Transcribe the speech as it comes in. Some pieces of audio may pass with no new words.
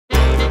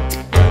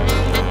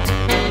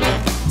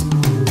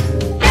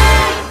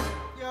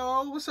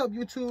What's up,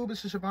 YouTube?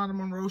 It's the Shavonn and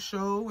Monroe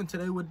show, and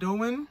today we're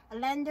doing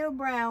Orlando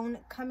Brown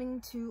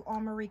coming to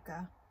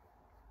America.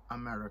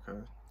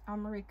 America.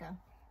 America.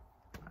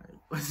 Alright,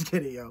 let's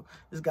get it, yo.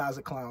 This guy's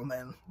a clown,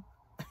 man.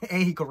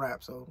 And he can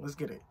rap, so let's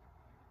get it.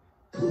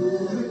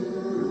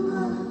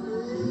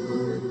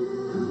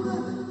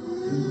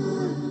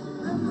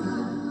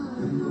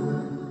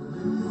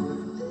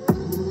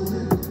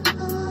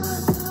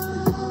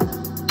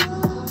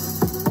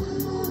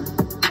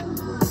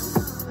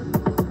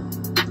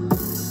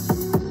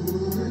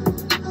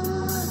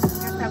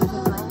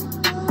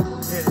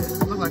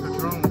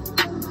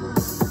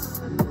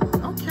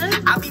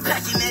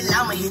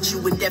 I'ma hit you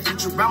with that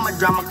Futurama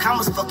drama.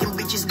 Commas fucking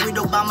bitches with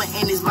Obama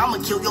and his mama.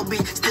 Kill your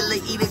bitch, still a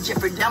eating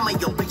Jeffrey Dahmer.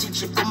 Your bitch a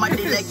chick on my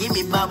dick like give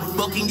me Baba.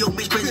 Broken your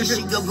bitch crazy,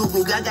 she go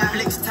Google Gaga.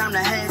 Flex time to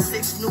have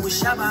sex, new with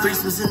Shabba.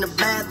 Threesomes in the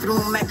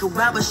bathroom, Mac a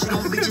robber. Shit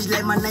on bitches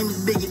like my name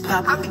is Biggie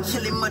Pop. I be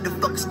killing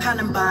motherfuckers,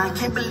 Columbine.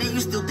 Can't believe you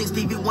still think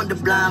Stevie Wonder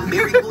blind.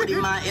 Barry Gordy,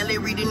 my LA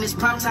reading this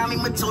prime time. He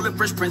Matola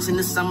Fresh Prince in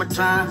the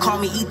summertime. Call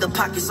me eat the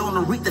pockets on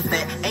the Aretha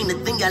fat. Ain't a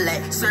thing I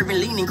lack, serving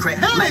leaning crack.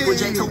 Michael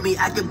J told me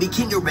I could be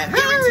king of rap.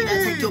 Guaranteed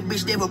I take your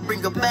bitch, never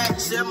bring her back.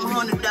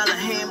 $700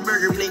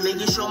 hamburger plate,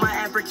 making sure my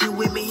African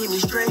women hit me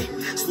straight.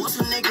 Swats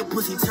a nigga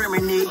pussy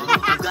terminate.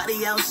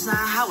 Bugatti outside,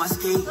 how I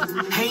skate.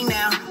 Hey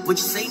now, what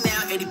you say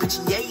now? Eddie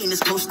picture gay and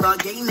it's co-star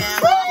gay now.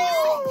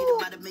 Get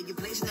about to make it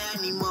place now.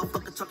 Any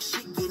motherfucker talk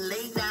shit, getting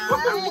laid down.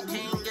 I'm the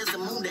king as the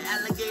moon, the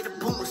alligator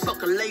puma.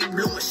 Fuck a late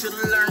bloomer,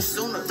 should've learned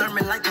sooner.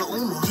 Thurman like a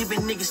Uma,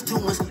 giving niggas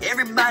tumors.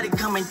 Everybody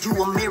coming to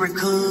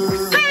America.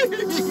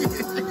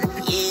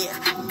 Yeah,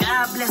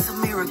 God bless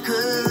America.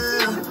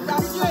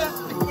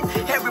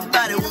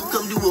 Everybody will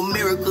come to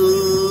America.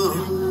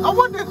 I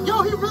wonder,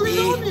 yo, he really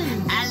on me.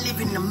 I live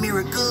in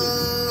America.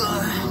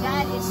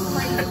 That is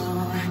crazy.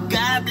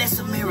 God bless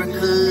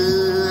America.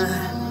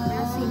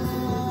 That seems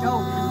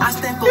dope. I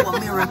stand for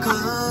America.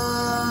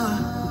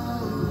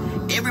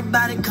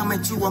 Everybody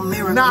coming to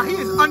America. Nah, he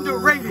is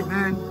underrated,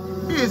 man.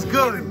 He is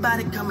good.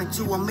 Everybody coming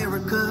to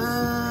America.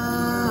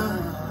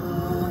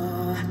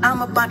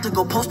 I'm about to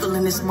go postal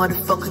in this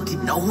motherfucker. You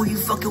know who you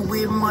fucking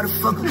with,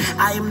 motherfucker.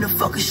 I am the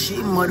fucking shit,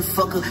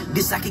 motherfucker.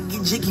 This I can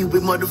get jiggy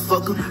with,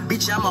 motherfucker.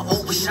 Bitch, I'm an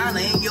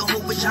overshiner in your whole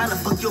vagina.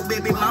 Fuck your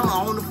baby mama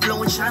on the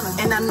floor in China.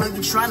 And I know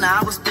you tryna,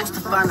 I was supposed to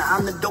find her.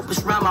 I'm the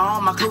dopest rhymer,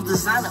 all my clothes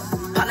designer.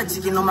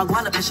 Politicking on my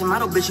guala, passion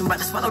model bitchin'. About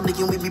to swallow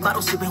dickin', we be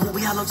bottle sippin'. Who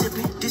we hollow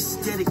tippin'? This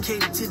is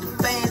dedicated to the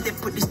fans that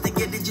put this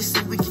together just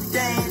so we can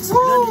dance.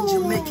 London,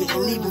 Jamaica,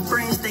 and even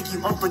France. Thank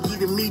you all for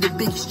giving me the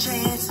biggest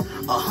chance.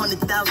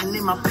 100,000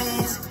 in my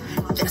pants.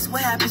 That's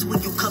what happens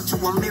when you come to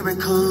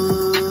America.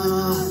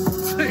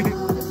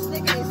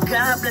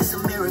 God bless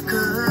America.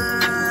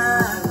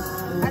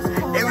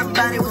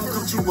 Everybody will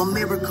come to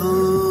America.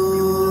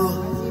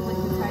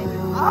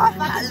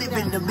 I live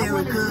in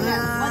America.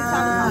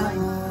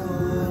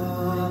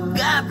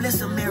 God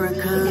bless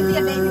America.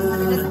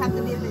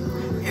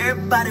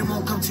 Everybody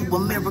won't come to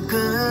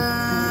America.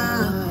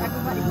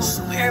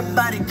 So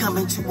everybody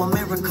coming to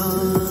America.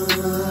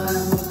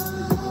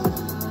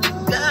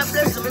 God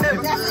bless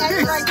America.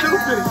 He's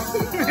stupid.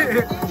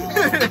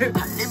 I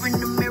live in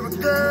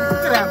America.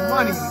 Look at that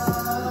money.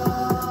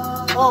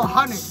 Oh,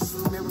 honey.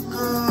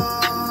 America.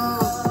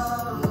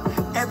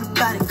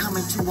 Everybody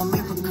coming to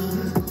America.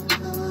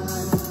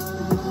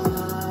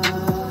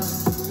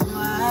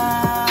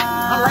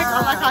 I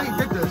like how he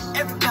did this.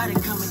 Everybody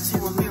coming to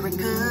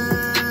America.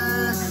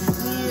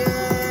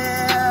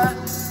 Yeah.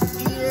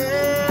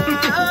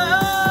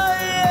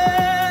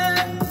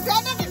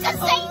 That nigga can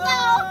sing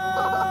though.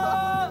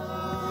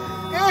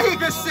 Yeah, he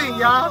can sing,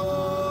 y'all.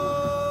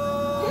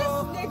 This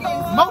nigga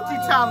is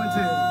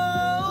Multi-talented.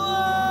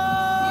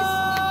 This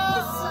nigga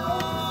is so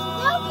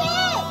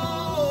stupid.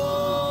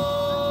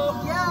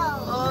 Yo.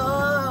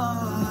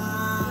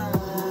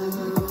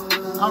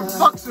 I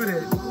fucks with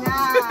it. Nah.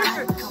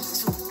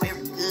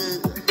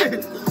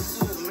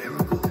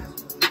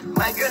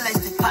 My girl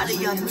likes to party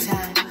all the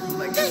time.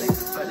 My girl likes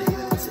to party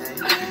all the time.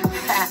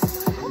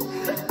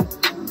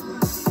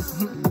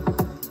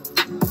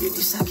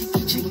 This I can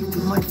get you,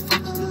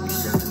 motherfucker.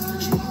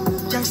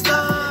 Gangsta.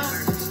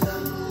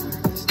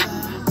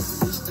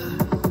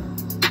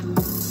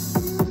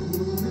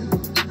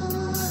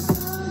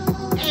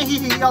 And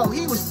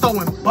he was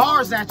throwing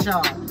bars at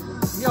y'all.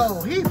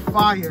 Yo, he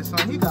fire,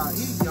 son.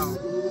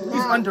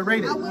 He's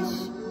underrated. I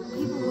wish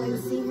people would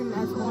see him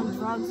as on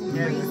drugs and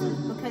crazy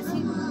because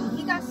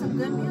he got some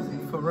good music.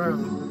 For real.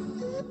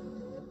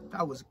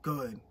 That was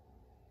good.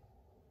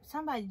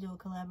 Somebody do a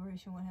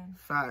collaboration with him.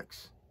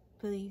 Facts.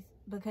 Please.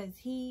 Because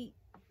he's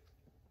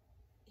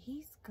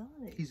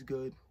good. He's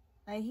good.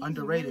 Like, he's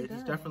Underrated. Really good.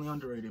 He's definitely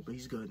underrated, but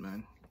he's good,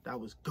 man. That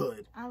was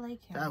good. I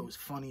like him. That was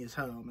funny as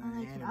hell,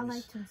 man. I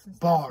liked him since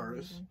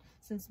bars.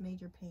 Since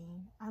Major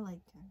Pain. I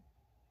liked him.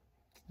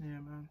 Yeah,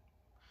 man.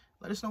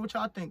 Let us know what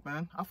y'all think,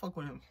 man. I fuck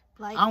with him.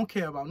 Like, I don't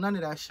care about none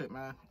of that shit,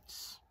 man.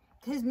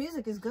 His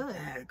music is good.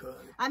 Yeah,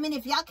 good. I mean,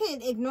 if y'all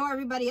can ignore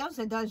everybody else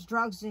that does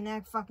drugs and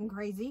act fucking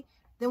crazy,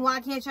 then why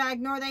can't y'all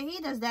ignore that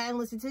he does that and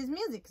listen to his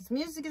music? His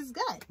music is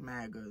good.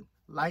 Mad good.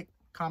 Like,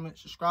 comment,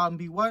 subscribe, and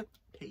be what?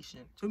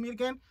 Patient. Till we meet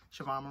again,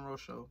 Shavonn Monroe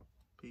Show.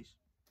 Peace.